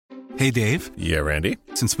Hey, Dave. Yeah, Randy.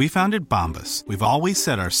 Since we founded Bombas, we've always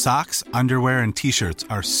said our socks, underwear, and T-shirts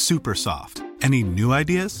are super soft. Any new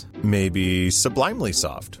ideas? Maybe sublimely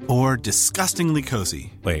soft. Or disgustingly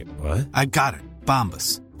cozy. Wait, what? I got it.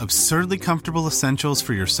 Bombas. Absurdly comfortable essentials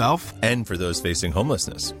for yourself And for those facing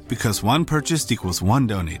homelessness. because one purchased equals one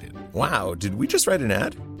donated. Wow, did we just write an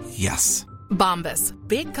ad? Yes. Bombas.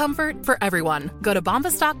 Big comfort for everyone. Go to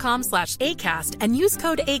bombas.com/ACAST and use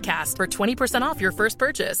code ACAST for 20% off your first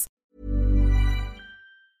purchase.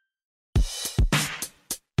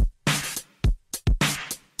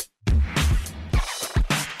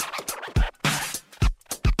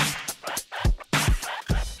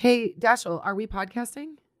 Hey, Dashel, are we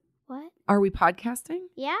podcasting? What? Are we podcasting?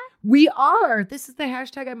 Yeah? We are. This is the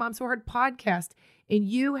hashtag I Mom So Hard podcast. And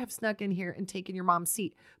you have snuck in here and taken your mom's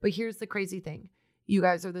seat. But here's the crazy thing. You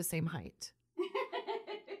guys are the same height.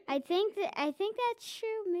 I think that's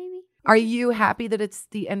true, maybe. Are you happy that it's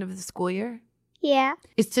the end of the school year? Yeah.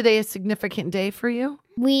 Is today a significant day for you?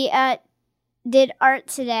 We did art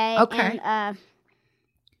today. Okay.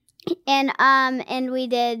 And we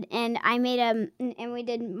did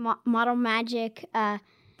model magic.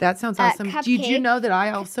 That sounds awesome. Did you cupcake. know that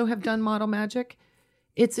I also have done model magic?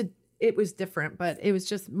 It was different, but it was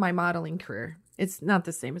just my modeling career. It's not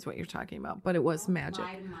the same as what you're talking about, but it was magic.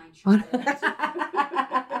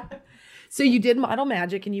 So you did model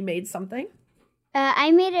magic and you made something?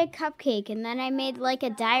 I made a cupcake, and then I made like a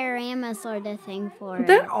diorama sort of thing for it.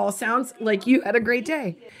 That all sounds like you had a great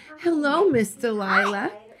day. Hello, Miss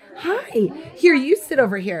Delilah. Hi. Here, you sit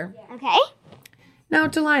over here. Okay. Now,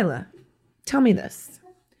 Delilah, tell me this.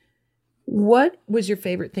 What was your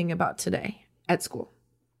favorite thing about today at school?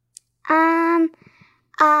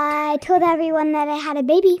 I told everyone that I had a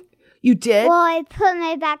baby. You did? Well, I put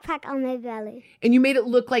my backpack on my belly. And you made it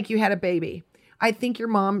look like you had a baby. I think your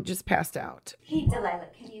mom just passed out. Hey, Delilah,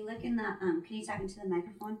 can you look in the, can you talk into the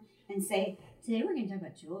microphone and say, today we're going to talk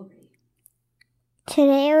about jewelry.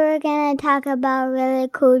 Today we're going to talk about really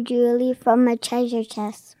cool jewelry from a treasure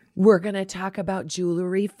chest. We're going to talk about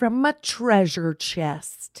jewelry from a treasure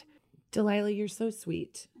chest. Delilah, you're so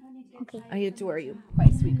sweet. Okay. I adore you.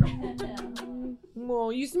 Bye, sweet girl. Whoa,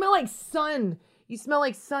 you smell like sun. You smell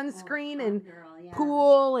like sunscreen and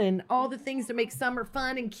pool and all the things that make summer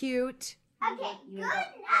fun and cute. Okay, good night.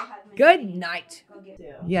 Good night.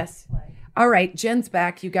 Yes. All right, Jen's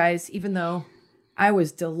back, you guys, even though I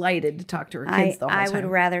was delighted to talk to her kids the whole I time. would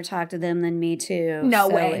rather talk to them than me too. No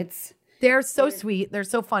So way. They're so sweet. They're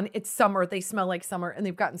so fun. It's summer. They smell like summer, and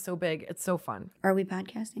they've gotten so big. It's so fun. Are we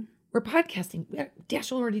podcasting? We're podcasting.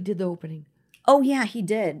 Dashel already did the opening. Oh, yeah, he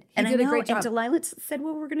did. He did a great job. And Delilah said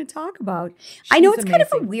what we're going to talk about. She's I know it's kind of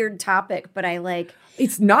a amazing. weird topic, but I like...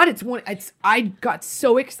 It's not. It's one. I got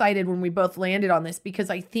so excited when we both landed on this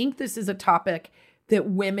because I think this is a topic that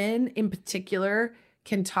women in particular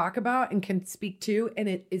can talk about and can speak to. And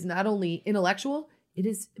it is not only intellectual, it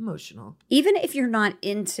is emotional. Even if you're not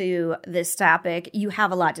into this topic, you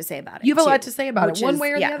have a lot to say about it. You have a too, lot to say about it, which one is-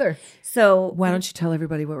 way or yeah. the other. So Why don't you tell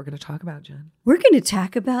everybody what we're going to talk about, Jen? we're going to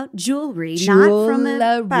talk about jewelry, not from a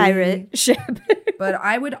Jewelry. pirate ship. But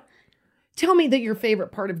I would tell me that your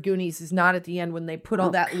favorite part of Goonies is not at the end when they put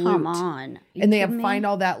all that loot. Come on. You And they have kidding me? find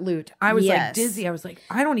all that loot. I was like Yes. dizzy. I was like,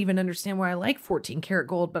 I don't even understand why I like 14 karat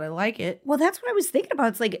gold, but I like it. Well, that's what I was thinking about.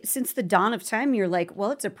 It's like since the dawn of time, you're like,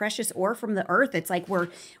 well, it's a precious ore from the earth. It's like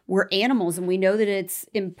we're animals and we know that it's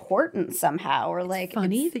important somehow. Or like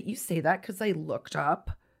Funny that you say that because I looked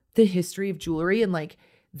up the history of jewelry and like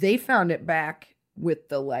they found it back with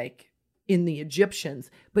the like in the Egyptians,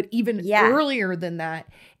 but even earlier than that.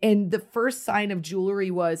 And the first sign of jewelry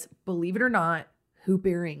was, believe it or not, hoop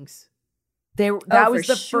earrings. That was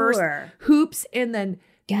the first hoops, and then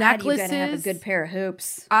God, necklaces. You gotta have a good pair of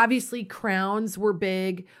hoops. Obviously, crowns were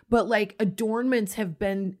big, but like adornments have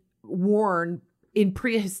been worn in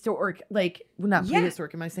prehistoric, like not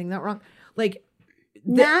prehistoric. Am I saying that wrong? Like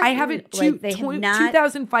I have it like they have not-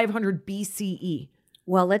 2,500 BCE.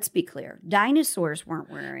 Well, let's be clear. Dinosaurs weren't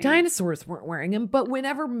wearing. Dinosaurs weren't wearing them, but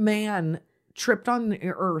whenever man tripped on the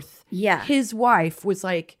earth, Yeah. his wife was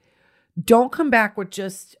like, don't come back with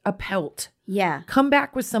just a pelt. Yeah. Come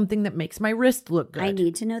back with something that makes my wrist look good. I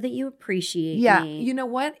need to know that you appreciate me. You know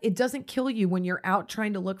what? It doesn't kill you when you're out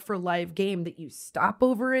trying to look for live game that you stop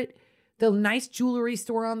over it. The nice jewelry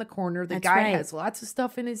store on the corner. The That's guy right. has lots of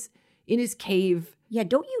stuff in his cave. Yeah,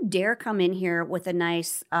 don't you dare come in here with a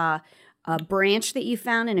nice branch that you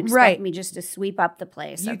found and expect me just to sweep up the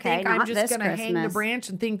place. You Okay, think not I'm just this going to hang the Christmas. branch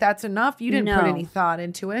and think that's enough? You didn't put No. any thought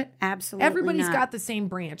into it. Absolutely Everybody's not. got the same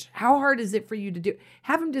branch. How hard is it for you to do?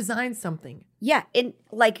 Have them design something. Yeah, and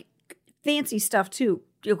like fancy stuff too.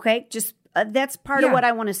 Okay, just that's part of what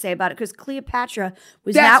I want to say about it, because Cleopatra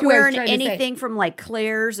was That's not what I was wearing trying to say. anything from like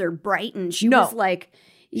Claire's or Brighton. She was like,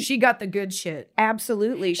 she got the good shit.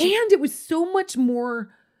 absolutely. And it was so much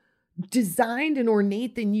more designed and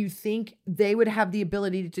ornate than you think they would have the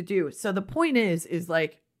ability to do. So the point is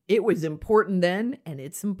like, it was important then, and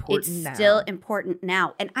it's important now. It's still important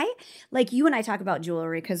now. And I, like, you and I talk about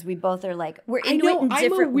jewelry because we both are like, we're into it in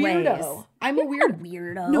different ways. I'm a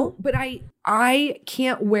weirdo. No, but I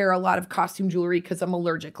can't wear a lot of costume jewelry because I'm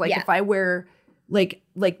allergic. Like if I wear like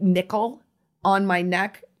nickel on my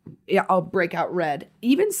neck, I'll break out red.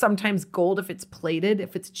 Even sometimes gold if it's plated,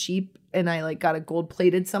 if it's cheap and I like got a gold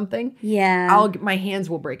plated something. Yeah. My hands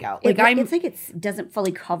will break out. It's like it doesn't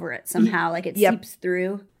fully cover it somehow. Like it seeps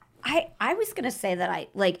through. I was going to say that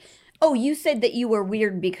you said that you were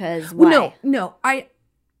weird because why? Well, no. I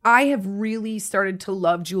have really started to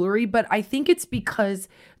love jewelry, but I think it's because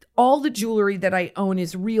all the jewelry that I own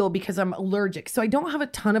is real because I'm allergic. So I don't have a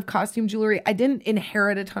ton of costume jewelry. I didn't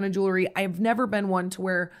inherit a ton of jewelry. I've never been one to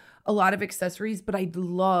wear a lot of accessories, but I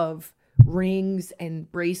love rings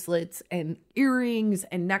and bracelets and earrings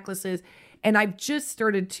and necklaces. And I've just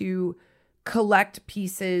started to collect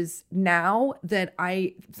pieces now that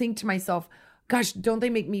I think to myself, gosh, don't they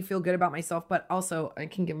make me feel good about myself? But also I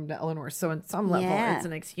can give them to Eleanor. So on some level, it's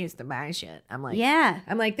an excuse to buy shit. I'm like,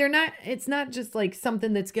 it's not just like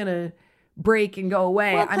something that's going to break and go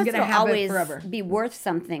away. Well, I'm going to have it forever. Be worth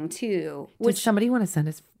something too. Does somebody want to send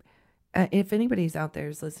us, if anybody's out there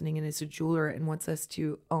is listening and is a jeweler and wants us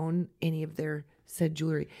to own any of their said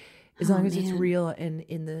jewelry, as long as it's real and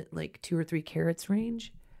in the like 2 or 3 carats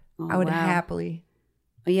range, I would happily.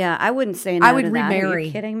 Yeah, I wouldn't say no. I would to remarry. That. Are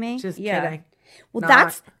you kidding me? Just kidding.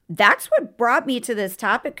 Well, that's what brought me to this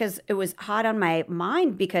topic because it was hot on my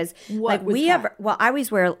mind because I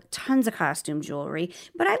always wear tons of costume jewelry,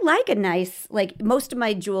 but I like a nice most of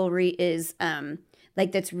my jewelry is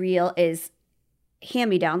that's real is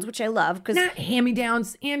hand-me-downs, which I love because not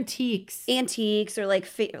hand-me-downs, antiques or like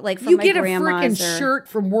from you my get a grandma's freaking shirt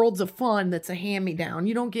from Worlds of Fun that's a hand-me-down.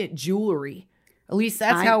 You don't get jewelry. At least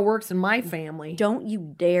that's how it works in my family. Don't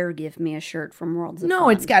you dare give me a shirt from Worlds of Fun. No,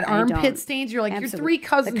 it's got armpit stains. You're like, your 3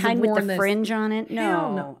 cousins the kind have with worn the fringe on it.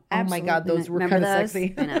 No. Oh my God, those were kind of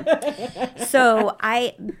sexy. I know. So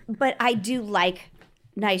but I do like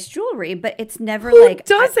nice jewelry, but it's never Who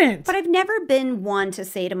doesn't? But I've never been one to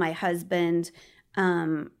say to my husband,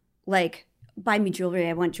 buy me jewelry.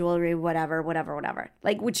 I want jewelry, whatever.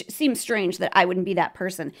 Which seems strange that I wouldn't be that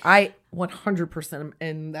person. I 100%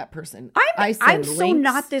 am that person. I'm so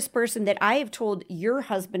not this person that I have told your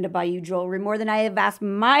husband to buy you jewelry more than I have asked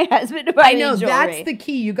my husband to buy me jewelry. That's the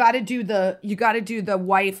key. You got to do the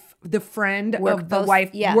wife, the friend of the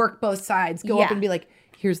wife, work both sides. Go up and be like,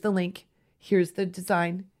 here's the link, here's the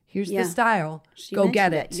design, here's the style. Go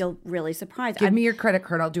get it. You'll really surprise. Give me your credit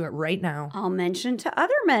card. I'll do it right now. I'll mention to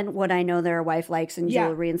other men what I know their wife likes in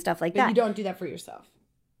jewelry and stuff like that. But you don't do that for yourself.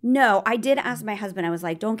 No, I did ask my husband. I was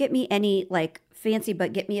like, don't get me any fancy,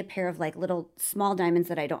 but get me a pair of little small diamonds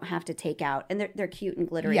that I don't have to take out. And they're cute and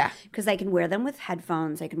glittery. Yeah. Because I can wear them with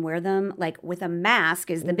headphones. I can wear them with a mask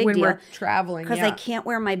is the big deal. When we're traveling, because I can't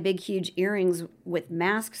wear my big, huge earrings with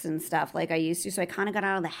masks and stuff like I used to. So I kind of got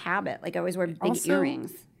out of the habit. I always wear big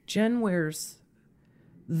earrings. Jen wears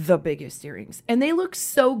the biggest earrings and they look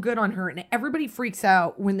so good on her and everybody freaks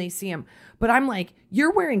out when they see them. But I'm like,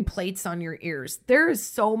 you're wearing plates on your ears. There is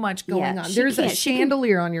so much going on. There's a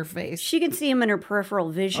chandelier on your face. She can see them in her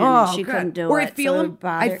peripheral vision. She couldn't do it. Or I feel them.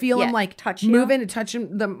 I feel them touch moving and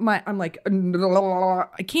touching I'm like,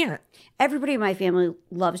 I can't. Everybody in my family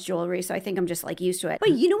loves jewelry, so I think I'm just used to it.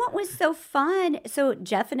 But you know what was so fun? So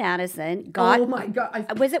Jeff and Addison got. Oh my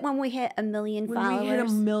God! Was it when we hit 1 million followers? When we hit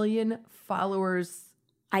 1 million followers.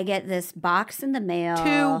 I get this box in the mail.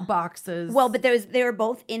 2 boxes. Well, but they were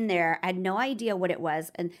both in there. I had no idea what it was.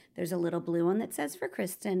 And there's a little blue one that says for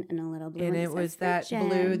Kristen and a little blue one that says for Jen. And it was that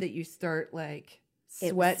blue that you start sweating.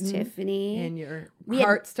 It was Tiffany. And your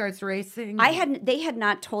heart starts racing. They had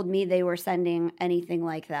not told me they were sending anything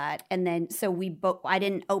like that. And then so I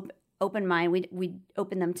didn't open mine. We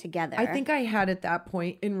opened them together. I think I had at that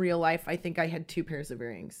point in real life, I think I had 2 pairs of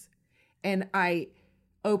earrings. And I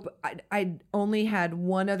only had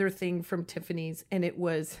one other thing from Tiffany's, and it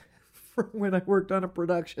was from when I worked on a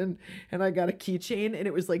production, and I got a keychain, and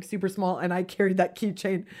it was super small, and I carried that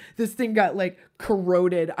keychain. This thing got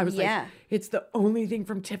corroded. I was like, it's the only thing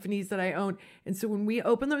from Tiffany's that I own. And so when we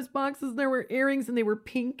opened those boxes, there were earrings, and they were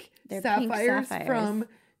pink sapphires from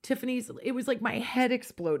Tiffany's. It was my head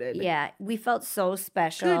exploded. Yeah, we felt so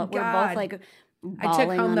special. Good God. We're both I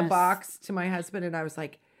took home the box to my husband, and I was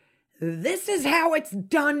like, this is how it's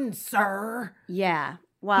done, sir. Yeah.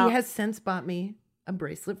 Well, he has since bought me a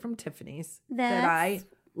bracelet from Tiffany's that I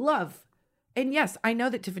love. And yes, I know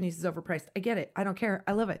that Tiffany's is overpriced. I get it. I don't care.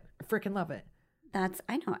 I love it. I freaking love it.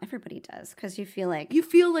 I know everybody does, because you feel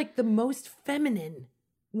like the most feminine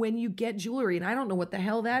when you get jewelry, and I don't know what the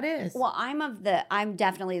hell that is. Well, I'm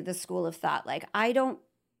definitely the school of thought. Like, I don't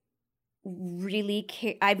really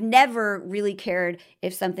care. I've never really cared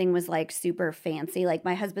if something was like super fancy. Like,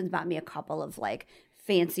 my husband's bought me a couple of like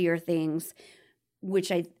fancier things,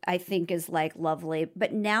 which I think is like lovely.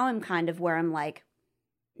 But now I'm kind of where I'm like,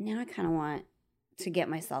 now I kind of want to get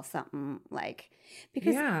myself something like,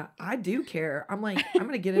 because yeah, I do care. I'm like, I'm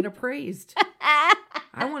going to get it appraised.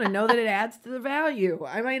 I want to know that it adds to the value.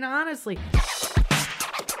 I mean, honestly.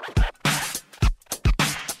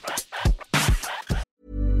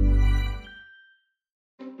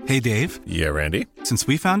 Hey, Dave. Yeah, Randy. Since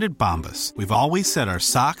we founded Bombas, we've always said our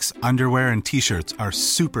socks, underwear, and T-shirts are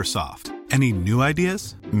super soft. Any new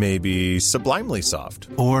ideas? Maybe sublimely soft.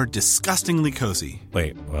 Or disgustingly cozy.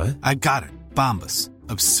 Wait, what? I got it. Bombas.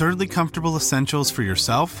 Absurdly comfortable essentials for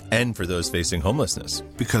yourself and for those facing homelessness.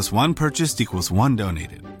 Because one purchased equals one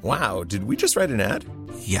donated. Wow, did we just write an ad?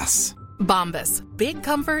 Yes. Bombas. Big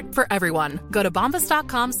comfort for everyone. Go to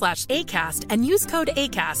bombas.com/ACAST and use code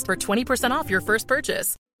ACAST for 20% off your first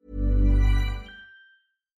purchase.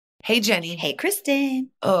 Hey, Jenny. Hey,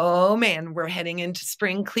 Kristen. Oh, man, we're heading into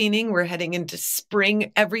spring cleaning. We're heading into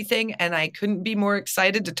spring everything. And I couldn't be more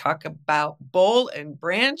excited to talk about Boll and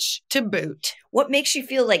Branch to boot. What makes you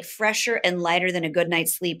feel like fresher and lighter than a good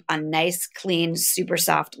night's sleep on nice, clean, super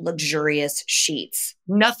soft, luxurious sheets?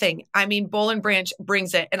 Nothing. I mean, Boll and Branch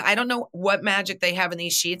brings it. And I don't know what magic they have in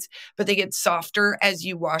these sheets, but they get softer as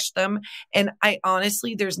you wash them. And I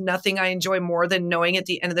honestly, there's nothing I enjoy more than knowing at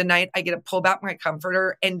the end of the night, I get to pull back my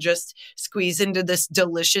comforter and just squeeze into this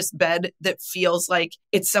delicious bed that feels like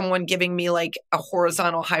it's someone giving me like a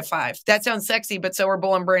horizontal high five. That sounds sexy, but so are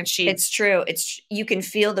Boll and Branch sheets. It's true. You can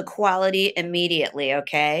feel the quality immediately,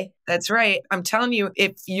 okay? That's right. I'm telling you,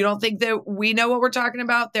 if you don't think that we know what we're talking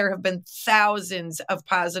about, there have been thousands of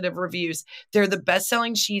positive reviews. They're the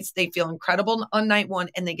best-selling sheets. They feel incredible on night one,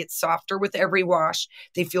 and they get softer with every wash.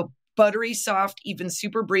 They feel buttery soft, even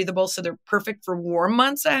super breathable, so they're perfect for warm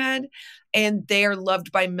months ahead. And they are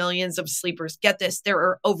loved by millions of sleepers. Get this, there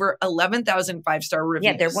are over 11,000 five-star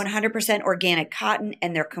reviews. Yeah, they're 100% organic cotton,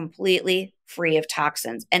 and they're completely free of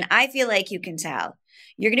toxins. And I feel like you can tell.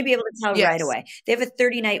 You're going to be able to tell right away. They have a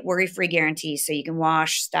 30-night worry-free guarantee, so you can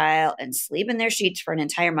wash, style, and sleep in their sheets for an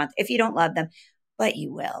entire month if you don't love them, but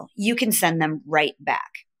you will. You can send them right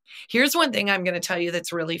back. Here's one thing I'm going to tell you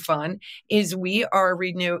that's really fun is we are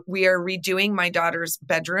redoing my daughter's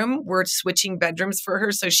bedroom. We're switching bedrooms for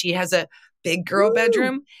her, so she has a big girl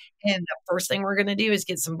bedroom. And the first thing we're going to do is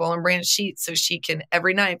get some Boll and Branch sheets so she can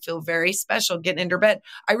every night feel very special getting into her bed.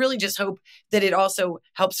 I really just hope that it also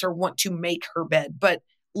helps her want to make her bed. But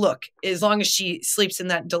look, as long as she sleeps in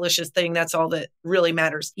that delicious thing, that's all that really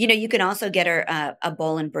matters. You know, you can also get her a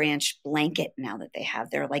Boll and Branch blanket now that they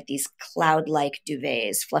have. They're like these cloud-like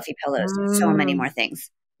duvets, fluffy pillows, so many more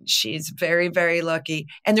things. She's very, very lucky.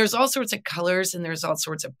 And there's all sorts of colors and there's all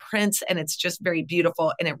sorts of prints, and it's just very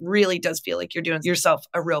beautiful. And it really does feel like you're doing yourself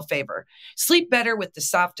a real favor. Sleep better with the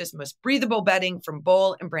softest, most breathable bedding from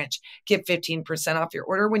Boll and Branch. Get 15% off your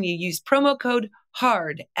order when you use promo code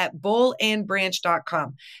HARD at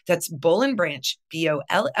bollandbranch.com. That's Boll and Branch,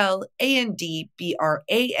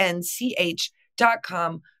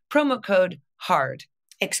 BOLLANDBRANCH.com. Promo code HARD.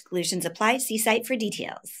 Exclusions apply. See site for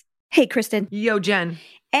details. Hey, Kristen. Yo, Jen.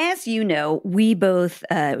 As you know, we both,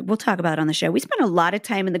 we'll talk about on the show, we spend a lot of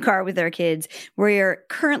time in the car with our kids. We're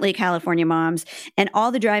currently California moms, and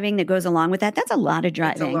all the driving that goes along with that, that's a lot of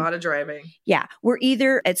driving. It's a lot of driving. Yeah. We're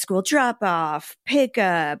either at school drop-off,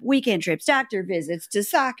 pickup, weekend trips, doctor visits, to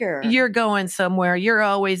soccer. You're going somewhere. You're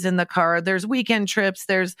always in the car. There's weekend trips.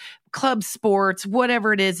 There's club sports,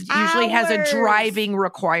 whatever it is. It usually has a driving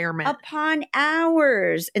requirement. Upon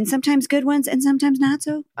hours. And sometimes good ones and sometimes not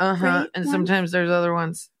so great And ones. sometimes there's other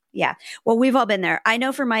ones. Yeah. Well, we've all been there. I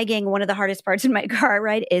know for my gang, one of the hardest parts in my car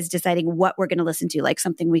ride is deciding what we're going to listen to, like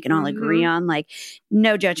something we can all agree on. Like,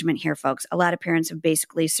 no judgment here, folks. A lot of parents have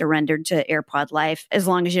basically surrendered to AirPod life. As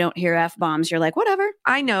long as you don't hear F-bombs, you're like, whatever.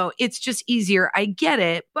 I know. It's just easier. I get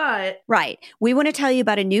it, but... Right. We want to tell you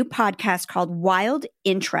about a new podcast called Wild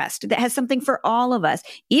Interest that has something for all of us,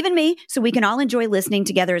 even me, so we can all enjoy listening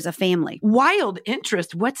together as a family. Wild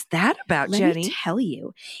Interest? What's that about, Jenny? Let me tell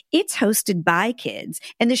you. It's hosted by kids,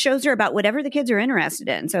 and the shows are about whatever the kids are interested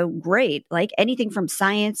in. So great. Like anything from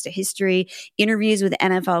science to history, interviews with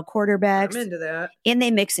NFL quarterbacks. I'm into that. And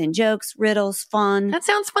they mix in jokes, riddles, fun. That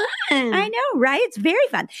sounds fun. I know, right? It's very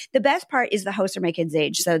fun. The best part is the hosts are my kids'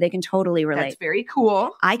 age, so they can totally relate. That's very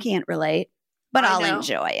cool. I can't relate, but I'll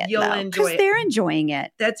enjoy it. You'll enjoy it. Because they're enjoying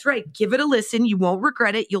it. That's right. Give it a listen. You won't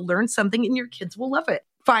regret it. You'll learn something and your kids will love it.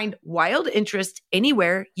 Find Wild Interest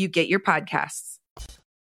anywhere you get your podcasts.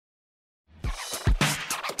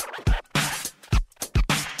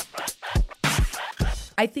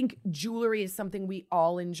 I think jewelry is something we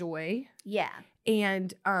all enjoy. Yeah.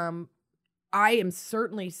 And I am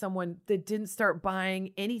certainly someone that didn't start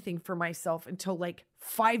buying anything for myself until like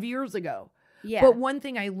 5 years ago. Yeah. But one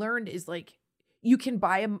thing I learned is like, you can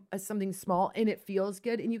buy something small and it feels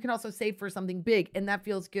good. And you can also save for something big and that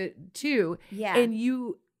feels good too. Yeah.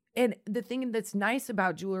 And the thing that's nice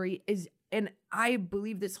about jewelry is, and I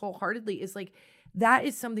believe this wholeheartedly, is like, that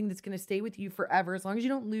is something that's going to stay with you forever. As long as you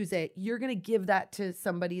don't lose it, you're going to give that to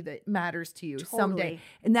somebody that matters to you someday.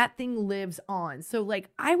 And that thing lives on. So like,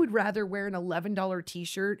 I would rather wear an $11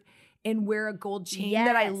 t-shirt and wear a gold chain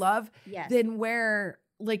that I love than wear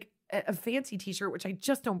like a fancy t-shirt, which I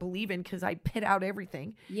just don't believe in because I pit out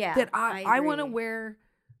everything. Yeah. That I want to wear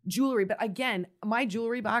jewelry. But again, my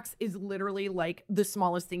jewelry box is literally like the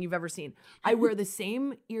smallest thing you've ever seen. I wear the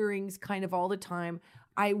same earrings kind of all the time.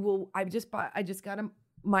 I just got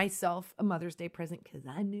myself a Mother's Day present because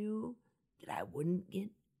I knew that I wouldn't get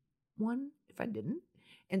one if I didn't.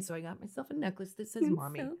 And so I got myself a necklace that says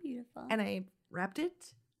Mommy. So beautiful. And I wrapped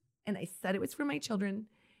it and I said it was for my children.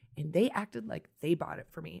 And they acted like they bought it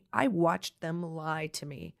for me. I watched them lie to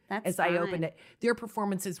me I opened it. Their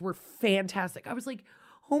performances were fantastic. I was like,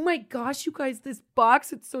 oh my gosh, you guys, this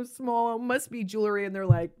box, it's so small. It must be jewelry. And they're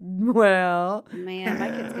like, well. Man, my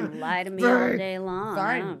kids can lie to me all day long.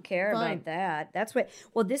 I don't care about that. That's what,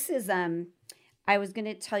 well, this is, I was going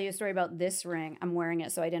to tell you a story about this ring. I'm wearing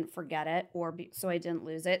it so I didn't forget it so I didn't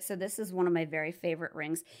lose it. So this is one of my very favorite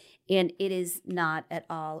rings. And it is not at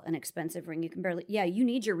all an expensive ring. You can barely, you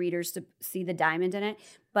need your readers to see the diamond in it.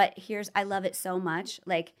 But I love it so much.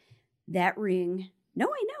 Like that ring. No,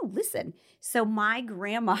 I know. Listen. So my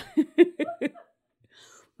grandma, It's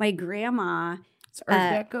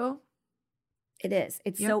Art Deco? It is.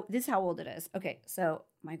 It's so, this is how old it is. Okay. So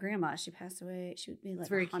my grandma, she passed away. She would be like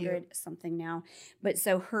 100 something now. But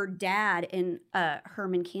so her dad in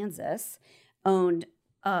Herman, Kansas owned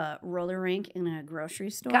a roller rink in a grocery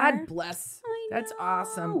store. God bless. That's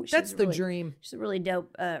awesome. That's the dream. She's a really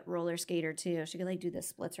dope roller skater too. She could like do the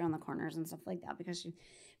splits around the corners and stuff like that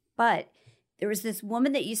but there was this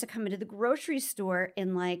woman that used to come into the grocery store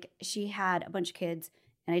and like she had a bunch of kids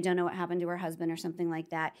and I don't know what happened to her husband or something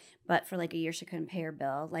like that. But for like a year, she couldn't pay her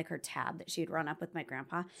bill, like her tab that she had run up with my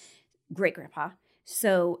great grandpa.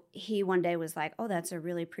 So he one day was like, oh, that's a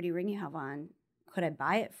really pretty ring you have on. Could I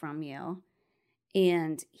buy it from you?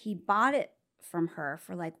 And he bought it from her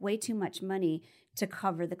for like way too much money to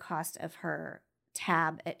cover the cost of her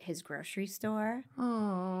tab at his grocery store.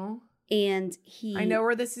 Oh. And I know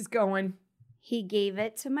where this is going. He gave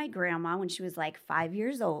it to my grandma when she was like 5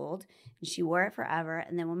 years old, and she wore it forever.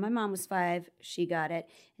 And then when my mom was 5, she got it.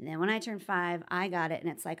 And then when I turned 5, I got it.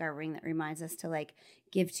 And it's like our ring that reminds us to like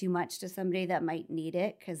give too much to somebody that might need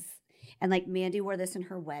it. And like Mandy wore this in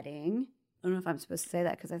her wedding. I don't know if I'm supposed to say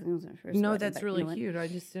that because I think it was my first. No, that's really cute. I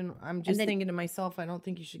just didn't. I'm just thinking to myself, I don't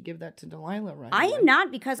think you should give that to Delilah right I am not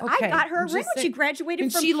because I got her a ring when she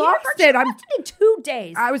graduated from she lost it. I'm in 2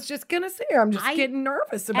 days. I was just gonna say, I'm just getting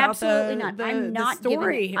nervous about absolutely not. I'm not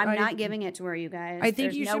story. I'm not giving it to her, you guys. I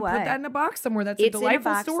think you should put that in a box somewhere. That's a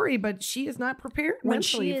delightful story, but she is not prepared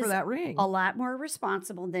mentally for that ring. A lot more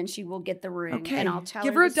responsible, then she will get the ring. Okay, and I'll tell her.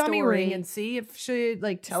 Give her a dummy ring and see if she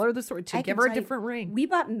tell her the story. Give her a different ring. We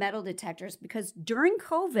bought metal detectors because during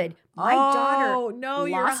COVID, my daughter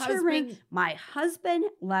lost her ring. My husband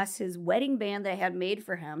lost his wedding band that I had made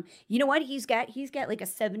for him. You know what? He's got like a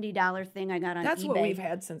 $70 thing I got on eBay. That's what we've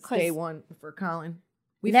had since day one for Colin.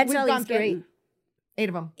 We've gone through 8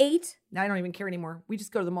 of them. 8? I don't even care anymore. We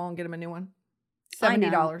just go to the mall and get him a new one.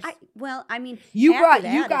 $70. I mean, you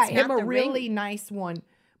got him a really nice one.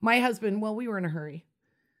 My husband, we were in a hurry.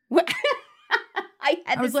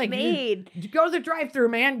 I was like, made. You go to the drive-thru,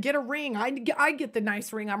 man. Get a ring. I get the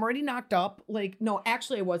nice ring. I'm already knocked up. Like, no,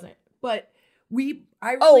 actually, I wasn't. But your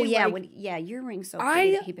ring's so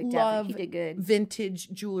pretty. He picked up. He did good.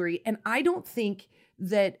 Vintage jewelry, and I don't think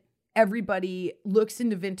that everybody looks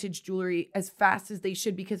into vintage jewelry as fast as they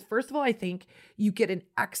should, because first of all, I think you get an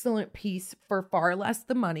excellent piece for far less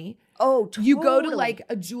the money. Oh, totally. You go to like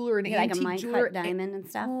a jeweler, an like antique a jeweler, cut diamond and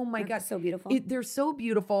stuff. Oh my God. So beautiful. They're so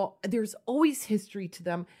beautiful. There's always history to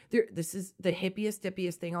them. This is the hippiest,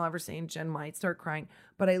 dippiest thing I'll ever say, and Jen might start crying.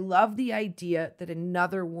 But I love the idea that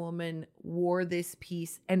another woman wore this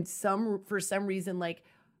piece, and for some reason, like,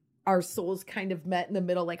 our souls kind of met in the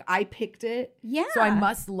middle. Like, I picked it. Yeah. So I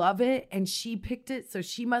must love it. And she picked it. So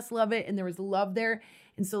she must love it. And there was love there.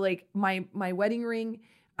 And so like my wedding ring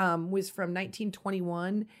was from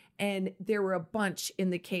 1921, and there were a bunch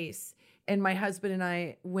in the case. And my husband and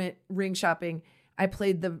I went ring shopping. I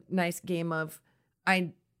played the nice game of,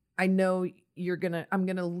 I know I'm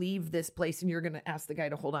going to leave this place and you're going to ask the guy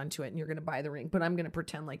to hold on to it and you're going to buy the ring, but I'm going to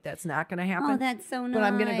pretend like that's not going to happen. Oh, that's so nice. But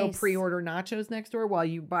I'm going to go pre-order nachos next door while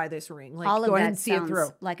you buy this ring. Like, all of go ahead that and see it through.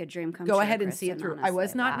 Like a dream come true. Go ahead and Kristen, see it through. honestly. I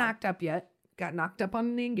was not wow. knocked up yet. Got knocked up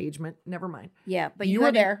on the engagement. Never mind. Yeah, but you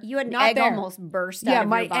were there. You had an Not egg there. almost burst out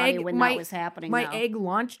of your body when that was happening. My though. egg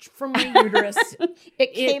launched from my uterus.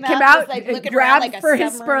 it came out like it grabbed like for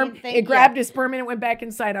his sperm. Thing. It grabbed his sperm and it went back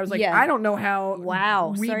inside. I was like, I don't know how.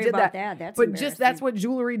 Wow, we sorry did about that. That's but just that's what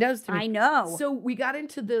jewelry does to me. I know. So we got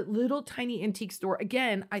into the little tiny antique store.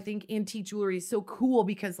 Again, I think antique jewelry is so cool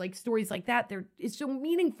because like stories like that, it's so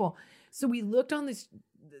meaningful. So we looked on this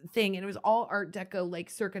thing and it was all Art Deco, like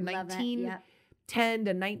circa 1910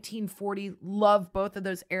 to 1940. Love both of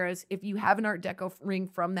those eras. If you have an Art Deco ring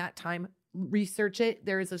from that time, research it.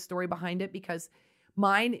 There is a story behind it because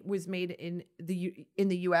mine was made in the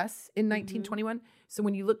US in 1921. So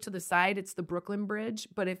when you look to the side, it's the Brooklyn Bridge.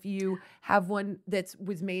 But if you have one that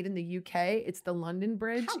was made in the UK, it's the London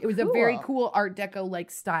Bridge. It was a very cool Art Deco like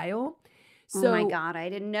style. So, oh my God, I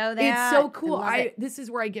didn't know that. It's so cool. This is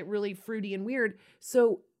where I get really fruity and weird.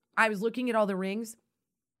 So I was looking at all the rings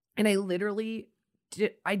and I literally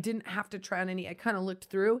I didn't have to try on any. I kind of looked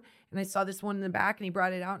through and I saw this one in the back and he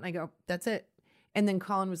brought it out and I go, that's it. And then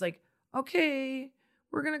Colin was like, okay,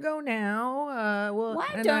 we're going to go now.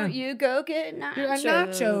 Why don't you go get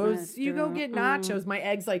nachos? You go get nachos. My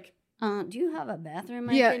egg's like, do you have a bathroom?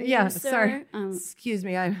 Sorry. Excuse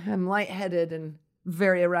me. I'm lightheaded and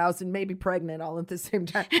very aroused and maybe pregnant all at the same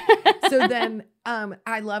time. So then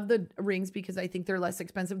I love the rings because I think they're less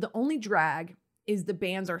expensive. The only drag is the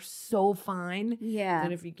bands are so fine. Yeah.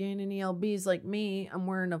 And if you gain any LBs like me, I'm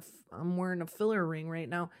wearing a filler ring right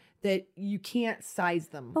now that you can't size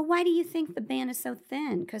them. But why do you think the band is so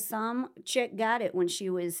thin? Because some chick got it when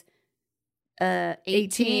she was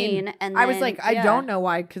 18 and I was like, I don't know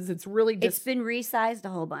why, because it's really just... It's been resized a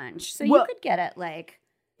whole bunch. So you could get it like...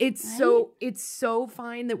 It's so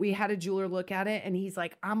fine that we had a jeweler look at it and he's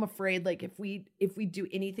like, I'm afraid like if we do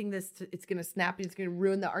anything it's gonna snap, it's gonna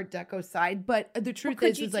ruin the Art Deco side. But the truth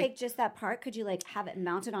could you take just that part? Could you like have it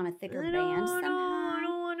mounted on a thicker band somehow? I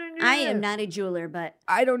don't want to do I am not a jeweler, but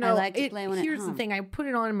I don't know. I like to play when here's the thing, I put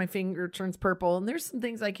it on and my finger turns purple and there's some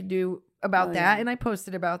things I could do about that and I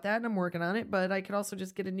posted about that and I'm working on it, but I could also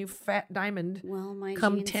just get a new fat diamond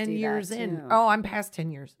come 10 years in. Oh, I'm past 10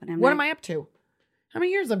 years. What am I up to? How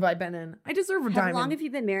many years have I been in? I deserve a diamond. How long have you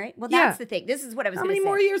been married? Well, that's the thing. This is what I was going to say. How many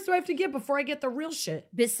more years do I have to get before I get the real shit?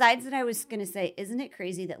 Besides that, I was going to say, isn't it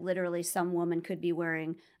crazy that literally some woman could be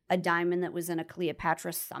wearing a diamond that was in a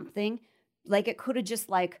Cleopatra something? Like it could have just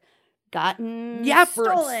like gotten for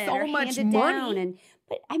so much money.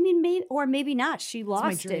 But I mean, maybe not. She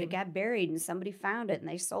lost it. It got buried and somebody found it and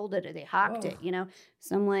they sold it or they hawked it, you know?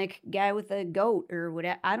 Some like guy with a goat or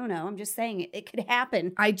whatever. I don't know. I'm just saying it could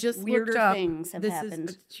happen. I just Weirder looked up. things have happened.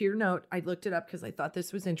 Is to your note. I looked it up because I thought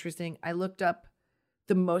this was interesting. I looked up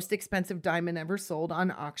the most expensive diamond ever sold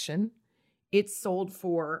on auction. It sold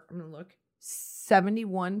for, I'm going to look,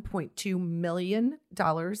 $71.2 million.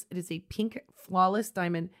 It is a pink flawless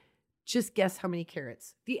diamond. Just guess how many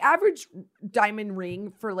carats. The average diamond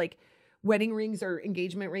ring for like wedding rings or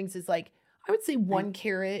engagement rings is like, I would say 1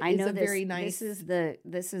 carat is a very nice.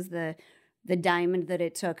 This is the diamond that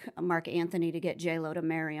it took Mark Anthony to get J-Lo to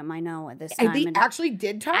marry him. I know this diamond. They actually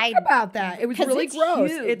did talk about that. It was really gross.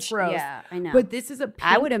 Huge. It's gross. Yeah, I know. But this is a pink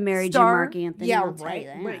I would have married star. you, Mark Anthony. Yeah, I'll right.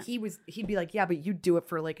 Tell you that. But he'd be like, yeah, but you do it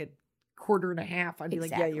for like a quarter and a half. I'd be like,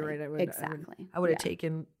 yeah, you're right. I would have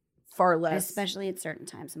taken far less, especially at certain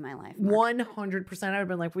times in my life. 100%. I would have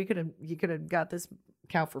been like, you could have got this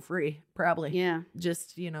cow for free, probably. Yeah,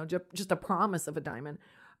 just just a promise of a diamond.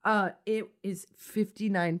 It is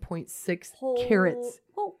 59.6 carats.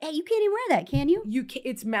 Oh, hey, you can't even wear that, can you?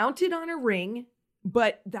 It's mounted on a ring,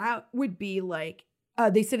 but that would be like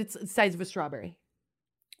they said it's the size of a strawberry.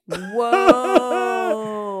 Whoa.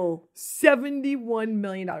 Whoa. $71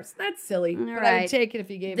 million. That's silly. All but right. I would take it if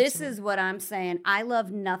you gave this it to me. is what I'm saying. I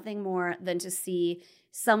love nothing more than to see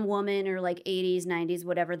some woman or like 80s, 90s,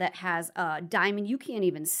 whatever, that has a diamond you can't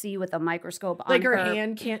even see with a microscope like on her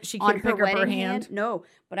hand can't on pick her up her wedding hand? No,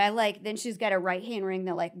 but I like, then she's got a right hand ring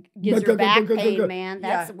that like gives her back pain, man.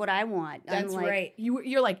 That's what I want. That's like, right.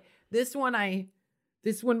 You're like, this one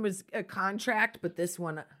was a contract, but this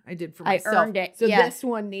one I did for myself. I earned it. So yeah. this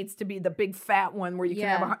one needs to be the big fat one where you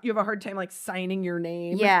can you have a hard time like signing your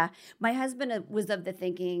name. Yeah. My husband was of the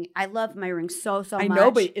thinking, I love my ring so much. I know,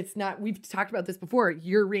 but it's not, we've talked about this before.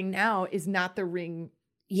 Your ring now is not the ring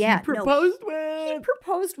he proposed with. He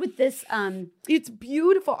proposed with this. It's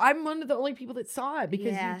beautiful. I'm one of the only people that saw it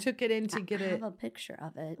because you took it in to get it. I have a picture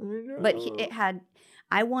of it. But it had,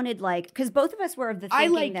 I wanted like, because both of us were of the thinking I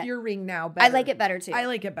like that, your ring now better. I like it better too. I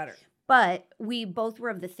like it better. But we both were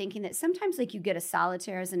of the thinking that sometimes like you get a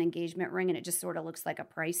solitaire as an engagement ring and it just sort of looks like a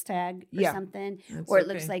price tag or something. That's or it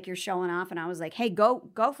looks like you're showing off. And I was like, hey, go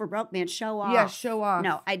for broke, man. Show off. Yeah, show off.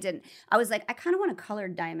 No, I didn't. I was like, I kind of want a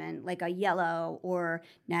colored diamond, like a yellow or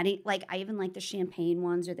natty. Like I even like the champagne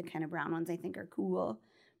ones or the kind of brown ones I think are cool.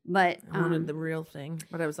 But I wanted the real thing,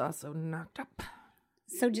 but I was also knocked up.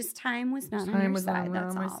 So just time was not on your side.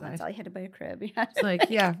 That's all. That's all. You had to buy a crib. Yeah. It's like,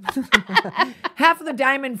 yeah. Half of the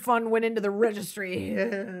diamond fund went into the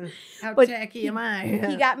registry. How tacky am I?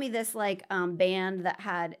 He got me this like band that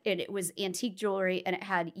had, it was antique jewelry and it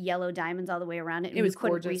had yellow diamonds all the way around it. And it was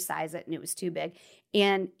couldn't gorgeous. Resize it and it was too big.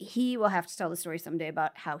 And he will have to tell the story someday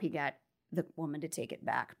about how he got the woman to take it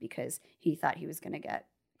back because he thought he was going to get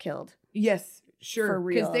killed. Yes, sure. For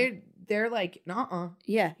real. Because they're like,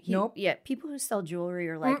 Yeah. Nope. Yeah. People who sell jewelry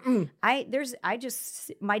are like,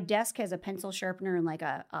 my desk has a pencil sharpener and like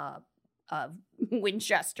a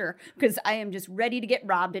Winchester because I am just ready to get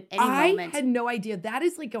robbed at any moment. I had no idea. That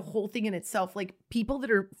is like a whole thing in itself. Like people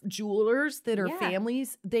that are jewelers, that are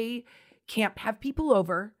families, they can't have people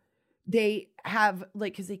over. They have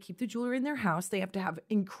like, because they keep the jewelry in their house, they have to have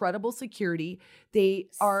incredible security. They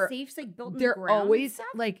are safes like built in they're the ground always and stuff?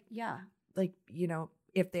 like, like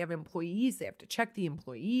if they have employees, they have to check the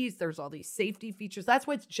employees. There's all these safety features. That's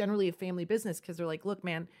why it's generally a family business because they're like, look,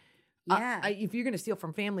 man, if you're going to steal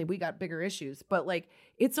from family, we got bigger issues. But like,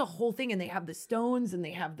 it's a whole thing. And they have the stones and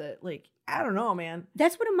they have the, like, I don't know, man.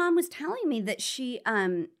 That's what a mom was telling me that she,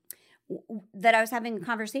 that I was having a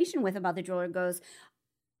conversation with about the jeweler goes,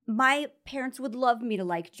 my parents would love me to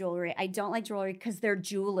like jewelry. I don't like jewelry because they're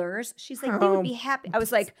jewelers. She's like, they would be happy. I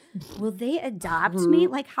was like, will they adopt me?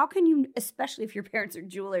 Like, how can you, especially if your parents are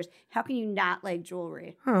jewelers, how can you not like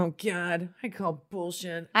jewelry? Oh, God. I call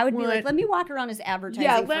bullshit. I would be like, let me walk around as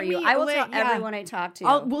advertising for you. I will tell everyone I talk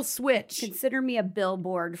to. We'll switch. Consider me a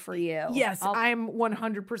billboard for you. Yes, I'm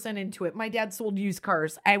 100% into it. My dad sold used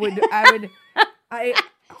cars. I 100%.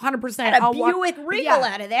 A Buick Regal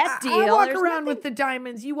out of that deal. I walk around with the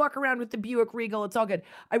diamonds. You walk around with the Buick Regal. It's all good.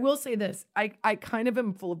 I will say this. I kind of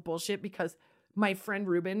am full of bullshit because my friend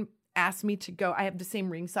Ruben asked me to go. I have the same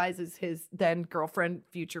ring size as his then girlfriend,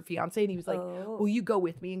 future fiance. And he was like, will you go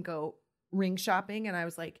with me and go ring shopping? And I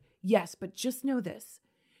was like, yes, but just know this.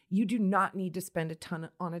 You do not need to spend a ton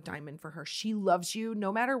on a diamond for her. She loves you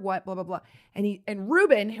no matter what, blah, blah, blah. And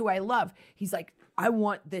Ruben, who I love, he's like, I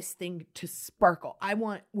want this thing to sparkle. I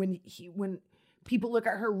want when people look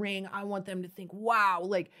at her ring, I want them to think, wow.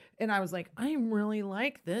 Like, and I was like, I really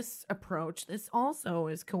like this approach. This also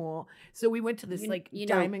is cool. So we went to this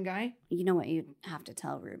diamond guy. You know what you have to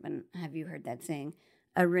tell Ruben? Have you heard that saying?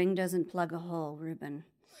 A ring doesn't plug a hole, Ruben.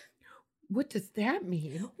 What does that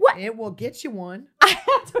mean? What? It will get you one.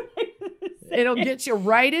 It'll get you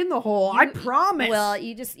right in the hole. I promise. Well,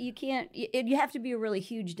 you can't. You have to be a really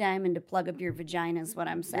huge diamond to plug up your vagina. Is what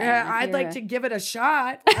I'm saying. Yeah, I'd like to give it a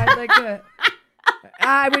shot.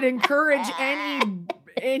 I would encourage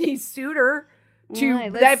any suitor to.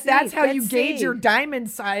 That's how you gauge your diamond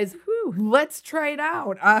size. Whew, let's try it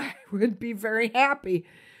out. I would be very happy.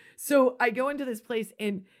 So I go into this place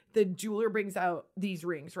and the jeweler brings out these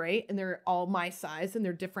rings, right? And they're all my size and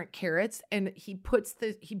they're different carats. And he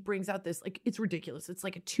brings out this, like, it's ridiculous. It's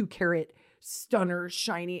like a 2-carat stunner,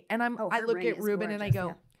 shiny. And I look at Ruben gorgeous, and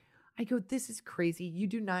I go, this is crazy. You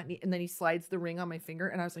do not need, and then he slides the ring on my finger.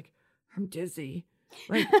 And I was like, I'm dizzy.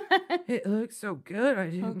 Like, it looks so good.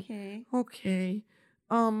 Okay.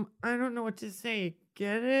 I don't know what to say.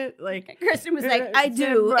 Get it? Like, Kristen was like, I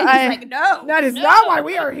do. And he's like, no. That is not why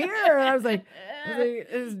we are here. And I was like,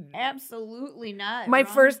 absolutely not. My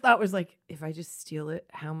first thought was like, if I just steal it,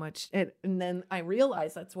 how much? And then I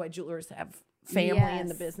realized that's why jewelers have family in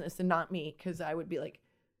the business and not me. Because I would be like,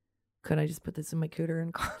 could I just put this in my cooter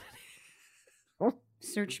and call it?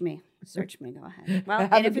 Search me. Go ahead. Well,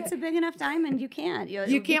 and if it's a big enough diamond, you can't.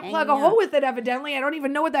 You can't plug a hole with it, evidently. I don't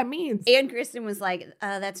even know what that means. And Kristen was like,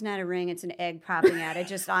 that's not a ring. It's an egg popping out. It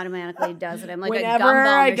just automatically does it. I'm like, whenever a gumball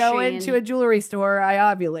I machine. go into a jewelry store, I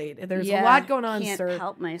ovulate. There's a lot going on, can't sir.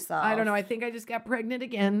 help myself. I don't know. I think I just got pregnant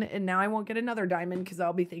again, and now I won't get another diamond because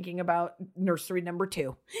I'll be thinking about nursery number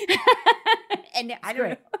 2. And I don't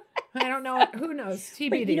know. I don't know. Who knows?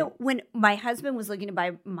 TBD. But, when my husband was looking to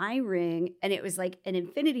buy my ring, and it was like an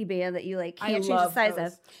infinity band that you can't change the size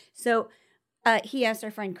of. So he asked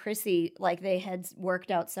our friend Chrissy, they had worked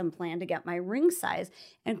out some plan to get my ring size.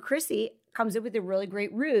 And Chrissy comes up with a really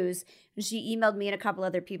great ruse. And she emailed me and a couple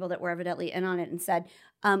other people that were evidently in on it and said,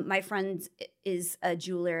 my friend is a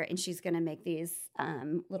jeweler and she's going to make these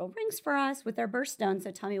little rings for us with our birthstone.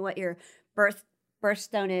 So tell me what your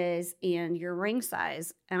birthstone is and your ring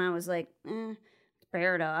size. And I was like, it's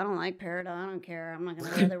peridot. I don't like peridot. I don't care. I'm not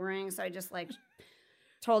going to wear the ring. So I just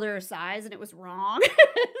told her a size and it was wrong.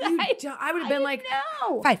 I would have been like,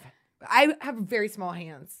 no. 5. I have very small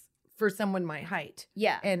hands for someone my height.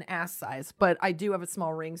 Yeah. And ass size, but I do have a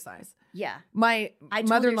small ring size. Yeah. My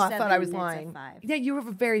mother-in-law thought I was 7, lying. 5. Yeah, you have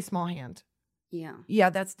a very small hand. Yeah.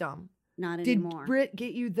 Yeah, that's dumb. Not Did anymore. Britt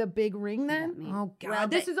get you the big ring then? Oh, God. Well,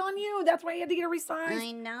 this is on you. That's why you had to get a resize.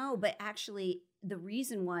 I know, but actually the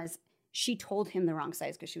reason was she told him the wrong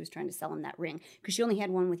size because she was trying to sell him that ring because she only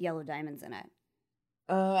had one with yellow diamonds in it.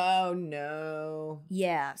 Oh, no.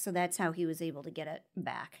 Yeah, so that's how he was able to get it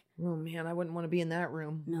back. Oh, man, I wouldn't want to be in that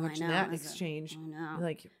room watching that exchange. I know.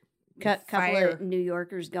 Like, couple of New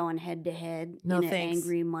Yorkers going head to head in an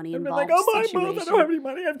angry money involved situation. I don't have any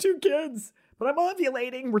money. I have 2 kids, but I'm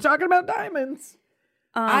ovulating. We're talking about diamonds.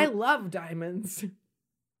 I love diamonds.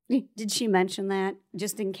 Did she mention that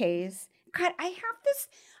just in case? God, I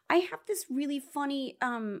have this really funny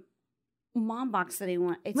mom box that I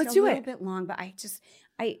want. It's a little bit long, but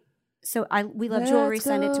we love jewelry.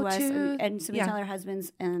 Send it to us and send it to other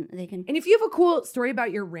husbands, and they can. And if you have a cool story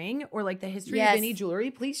about your ring or the history of any jewelry,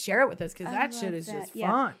 please share it with us because that shit is just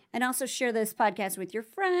fun. And also share this podcast with your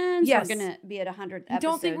friends. Yes. We're gonna be at 100 episodes.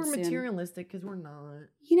 Don't think we're soon. materialistic because we're not.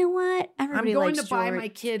 You know what? Everybody I'm going likes to buy jewelry. my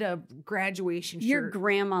kid a graduation shirt. Your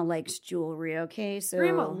grandma likes jewelry, okay? So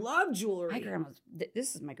grandma loved jewelry. My grandma's.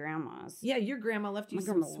 This is my grandma's. Yeah, your grandma left you my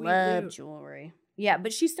some grandma sweet loved loot. jewelry. Yeah,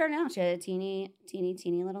 but she started out. She had a teeny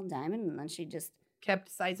little diamond, and then she just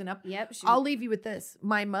kept sizing up. Yep. I'll leave you with this.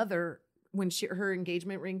 My mother, when her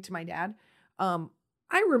engagement ring to my dad,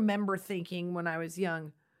 I remember thinking when I was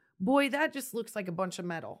young, boy, that just looks like a bunch of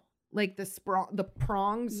metal. Like the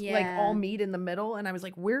prongs, all meet in the middle. And I was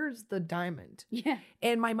like, where's the diamond? Yeah.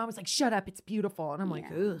 And my mom was like, shut up, it's beautiful. And I'm like,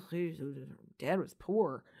 ugh, dad was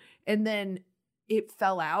poor. And then it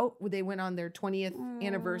fell out. They went on their 20th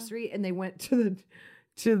anniversary and they went to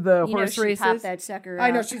the horse races. She popped that sucker out.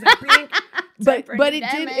 I know, she's like, blink. but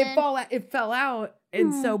it fell out.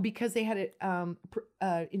 And so because they had it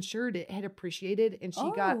insured, it had appreciated, and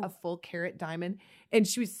she got a full carat diamond. And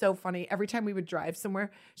she was so funny. Every time we would drive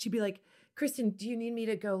somewhere, she'd be like, Kristen, do you need me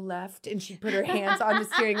to go left? And she'd put her hands on the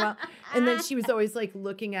steering wheel. And then she was always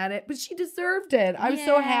looking at it, but she deserved it. I was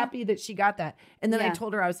so happy that she got that. And then I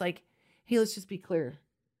told her, I was like, hey, let's just be clear.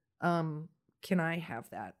 Can I have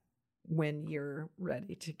that when you're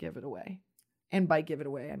ready to give it away? And by give it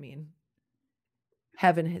away, I mean,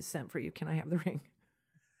 heaven has sent for you. Can I have the ring?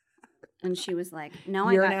 And she was like,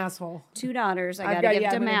 no, You're I got an asshole. 2 daughters. I got to give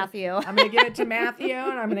it to Matthew. I'm going to give it to Matthew,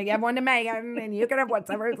 and I'm going to give one to Megan, and you can have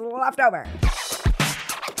whatever's left over.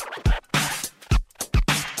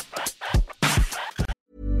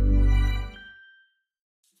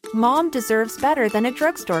 Mom deserves better than a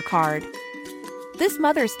drugstore card. This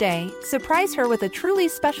Mother's Day, surprise her with a truly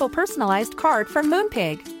special personalized card from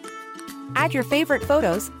Moonpig. Add your favorite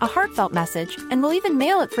photos, a heartfelt message, and we'll even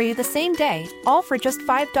mail it for you the same day, all for just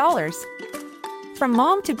 $5. From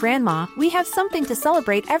mom to grandma, we have something to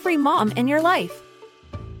celebrate every mom in your life.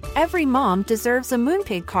 Every mom deserves a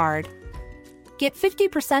Moonpig card. Get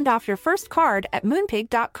 50% off your first card at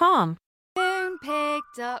Moonpig.com.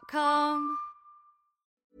 Moonpig.com.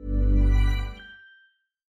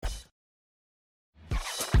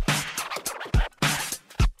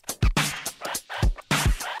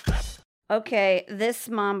 Okay, this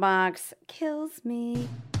mom box kills me.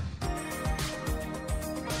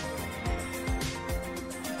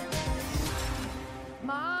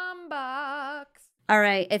 Mom box. All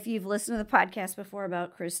right, if you've listened to the podcast before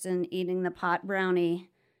about Kristen eating the pot brownie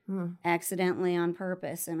accidentally on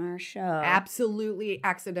purpose in our show. Absolutely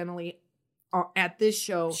accidentally at this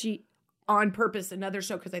show. on purpose another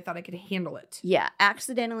show because I thought I could handle it. Yeah,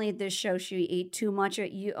 accidentally at this show, she ate too much.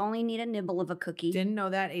 You only need a nibble of a cookie. Didn't know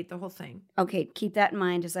that. Ate the whole thing. Okay, keep that in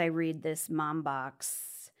mind as I read this mom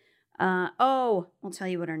box. I'll tell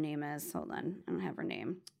you what her name is. Hold on. I don't have her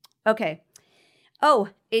name. Okay. Oh,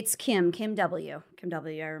 it's Kim W. Kim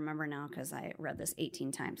W, I remember now because I read this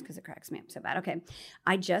 18 times because it cracks me up so bad. Okay.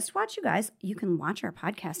 I just watched you guys. You can watch our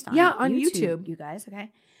podcast on YouTube. You guys,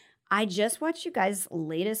 okay? I just watched you guys'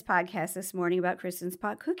 latest podcast this morning about Kristen's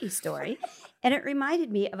pot cookie story, and it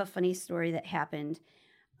reminded me of a funny story that happened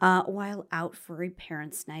while out for a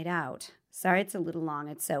parents' night out. Sorry, it's a little long.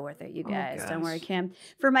 It's so worth it, you guys. Don't worry, Kim.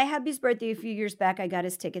 For my hubby's birthday a few years back, I got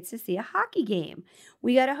his tickets to see a hockey game.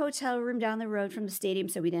 We got a hotel room down the road from the stadium,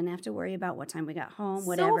 so we didn't have to worry about what time we got home,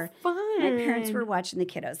 whatever. So fun. My parents were watching the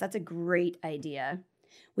kiddos. That's a great idea.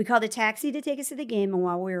 We called a taxi to take us to the game, and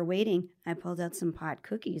while we were waiting, I pulled out some pot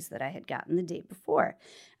cookies that I had gotten the day before.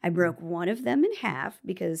 I broke one of them in half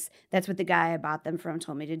because that's what the guy I bought them from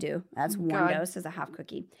told me to do. That's one dose as a half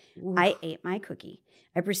cookie. Oof. I ate my cookie.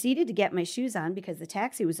 I proceeded to get my shoes on because the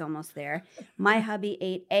taxi was almost there. My hubby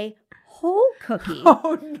ate a whole cookie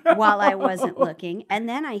while I wasn't looking. And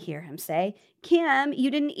then I hear him say, Kim,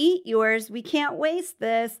 you didn't eat yours. We can't waste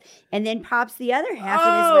this. And then pops the other half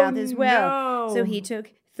in his mouth as well. No. So he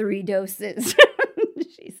took 3 doses.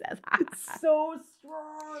 She says, it's so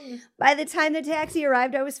strong. By the time the taxi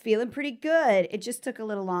arrived, I was feeling pretty good. It just took a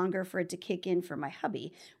little longer for it to kick in for my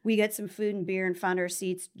hubby. We got some food and beer and found our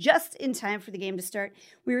seats just in time for the game to start.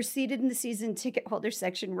 We were seated in the season ticket holder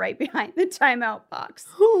section right behind the timeout box.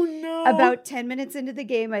 Oh, no. About 10 minutes into the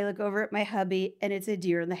game, I look over at my hubby, and it's a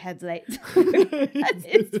deer in the headlights. That's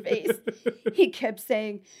his face. He kept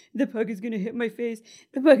saying, the puck is going to hit my face.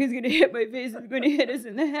 The puck is going to hit my face. It's going to hit us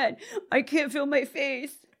in the head. I can't feel my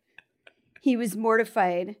face. He was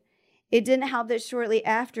mortified. It didn't help that shortly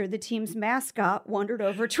after, the team's mascot wandered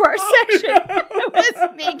over to our section. It was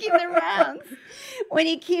making the rounds. When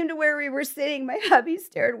he came to where we were sitting, my hubby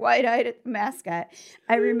stared wide-eyed at the mascot.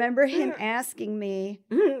 I remember him asking me,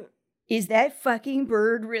 is that fucking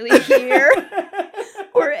bird really here?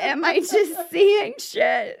 Or am I just seeing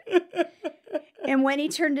shit? And when he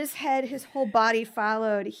turned his head, his whole body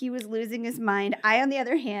followed. He was losing his mind. I, on the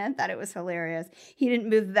other hand, thought it was hilarious. He didn't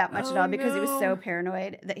move that much at all because he was so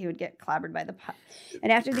paranoid that he would get clobbered by the puck.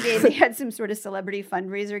 And after the game, they had some sort of celebrity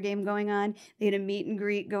fundraiser game going on. They had a meet and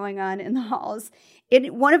greet going on in the halls.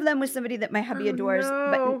 One of them was somebody that my hubby adores,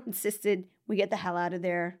 but insisted we get the hell out of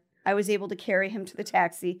there. I was able to carry him to the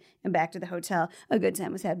taxi and back to the hotel. A good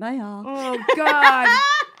time was had by all. Oh, God.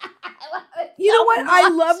 You know what? I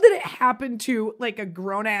love that it happened to like a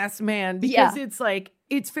grown ass man because it's like,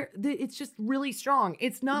 it's fair. It's just really strong.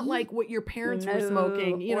 It's not like what your parents were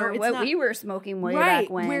smoking, you know, or it's what not, we were smoking way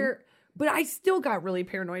back when. But I still got really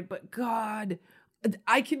paranoid. But God,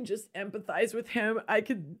 I can just empathize with him. I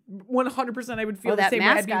could 100%. I would feel the same way.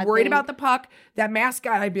 I'd be worried about the puck. That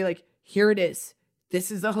mascot. I'd be like, here it is.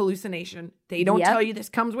 This is a hallucination. They don't tell you this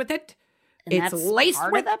comes with it. And it's laced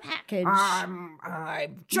with a package.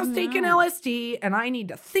 I've just taken LSD and I need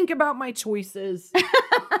to think about my choices.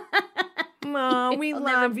 Mom, we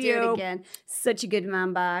love you. Do it again. Such a good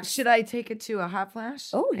mom box. Should I take it to a hot flash?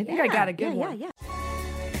 Oh, I think I got a good one. Yeah.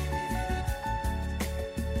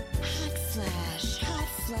 Hot flash, hot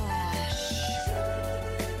flash.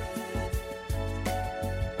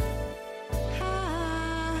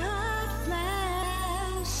 Hot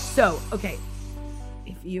flash. So, okay.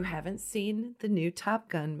 If you haven't seen the new Top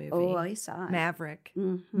Gun movie, I saw it. Maverick,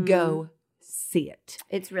 go see it.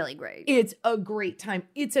 It's really great. It's a great time.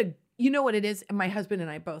 You know what it is? And my husband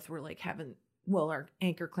and I both were like our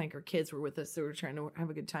anchor clanker kids were with us, so we were trying to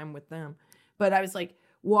have a good time with them. But I was like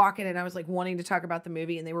walking and I was like wanting to talk about the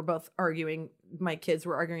movie and they were both arguing. My kids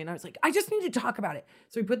were arguing and I was like, I just need to talk about it.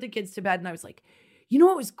 So we put the kids to bed and I was like, you know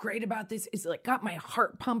what was great about this is it like got my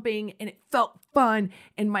heart pumping and it felt fun.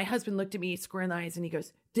 And my husband looked at me square in the eyes and he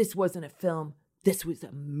goes, this wasn't a film. This was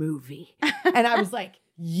a movie. And I was like,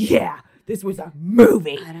 yeah, this was a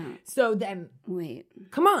movie. So then, wait,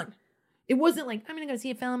 come on. It wasn't like, I'm going to go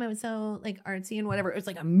see a film. It was so like artsy and whatever. It was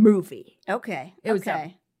like a movie. Okay. It was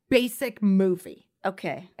a basic movie.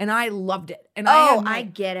 Okay. And I loved it. And I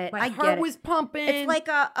get it. My heart was pumping. It's like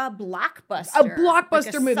a blockbuster. A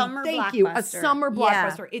blockbuster like a movie. Thank you. A summer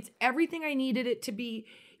blockbuster. It's everything I needed it to be.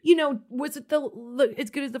 You know, was it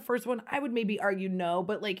as good as the first one? I would maybe argue no,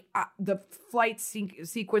 but like the flight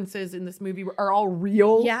sequences in this movie are all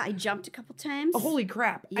real. Yeah, I jumped a couple times. Oh, holy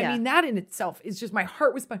crap. Yeah. I mean, that in itself is just, my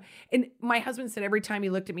heart was pumping. And my husband said every time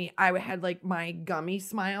he looked at me, I had like my gummy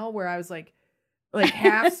smile where I was like, like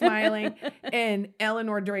half smiling. And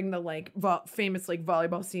Eleanor during the like famous like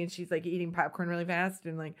volleyball scene, she's like eating popcorn really fast.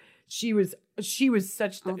 And like, she was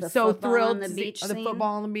such so thrilled to see the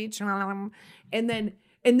football on the beach. And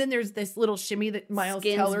then there's this little shimmy that Miles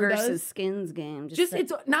Teller does. Versus Skins game.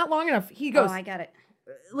 It's not long enough. He goes, oh, I got it.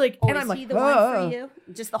 Like, and I'm like, the one for you?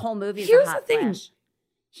 Just the whole movie is Here's a hot the thing. flash.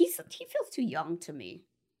 He feels too young to me.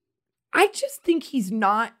 I just think he's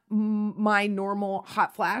not my normal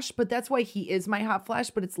hot flash, but that's why he is my hot flash.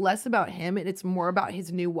 But it's less about him and it's more about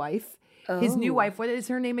his new wife. Oh. His new wife, what is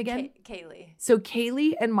her name again? Kaylee. So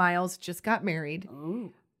Kaylee and Miles just got married.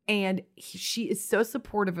 Oh. And she is so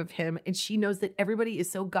supportive of him. And she knows that everybody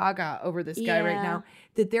is so gaga over this guy right now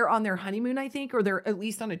that they're on their honeymoon, I think, or they're at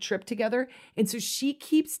least on a trip together. And so she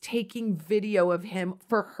keeps taking video of him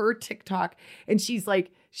for her TikTok. And she's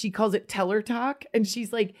like, she calls it Teller Talk. And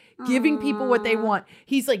she's like giving people what they want.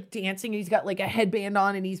 He's like dancing and he's got like a headband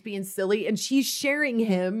on and he's being silly. And she's sharing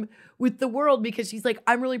him with the world because she's like,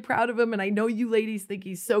 I'm really proud of him. And I know you ladies think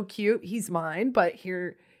he's so cute. He's mine. But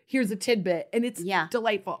here's a tidbit. And it's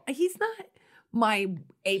delightful. He's not my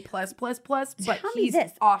A++, but he's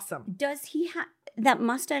awesome. Does he have that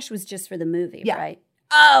mustache was just for the movie, Yeah. right?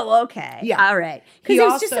 Oh, okay. Yeah. All right. Because it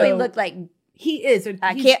was just so he looked like he is.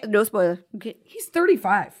 I can't. No spoiler. Okay. He's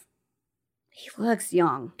 35. He looks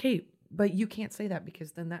young. Okay, but you can't say that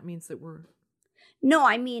because then that means that we're No,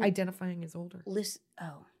 I mean identifying as older. Listen.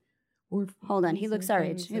 Oh. Hold on. He looks our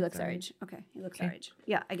age. He looks our age. Okay. He looks our age.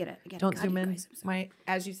 Yeah, I get it. Don't God, zoom you in. guys,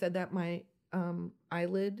 As you said that, my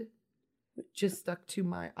eyelid just stuck to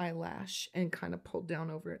my eyelash and kind of pulled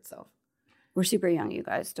down over itself. We're super young, you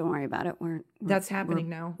guys. Don't worry about it. That's happening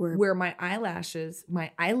now. Where my eyelashes,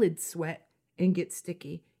 my eyelids sweat and get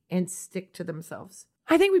sticky and stick to themselves.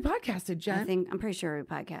 I think we podcasted, Jen. I'm pretty sure we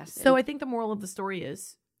podcasted. So I think the moral of the story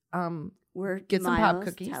is we're get some pop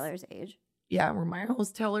cookies. Teller's age. Yeah, we're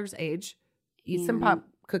Miles Teller's age. Eat some pop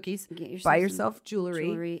cookies. Buy yourself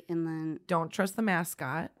jewelry. And then don't trust the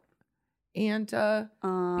mascot. And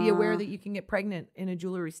be aware that you can get pregnant in a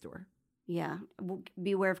jewelry store. Yeah.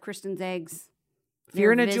 Beware of Kristen's eggs. If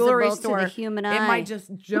you're in a jewelry store, to the human eye. it might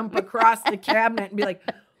just jump across the cabinet and be like,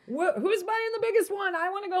 who's buying the biggest one? I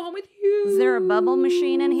want to go home with you. Is there a bubble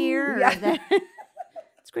machine in here? Yeah.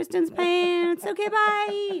 It's Kristen's pants. Okay,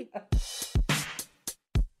 bye.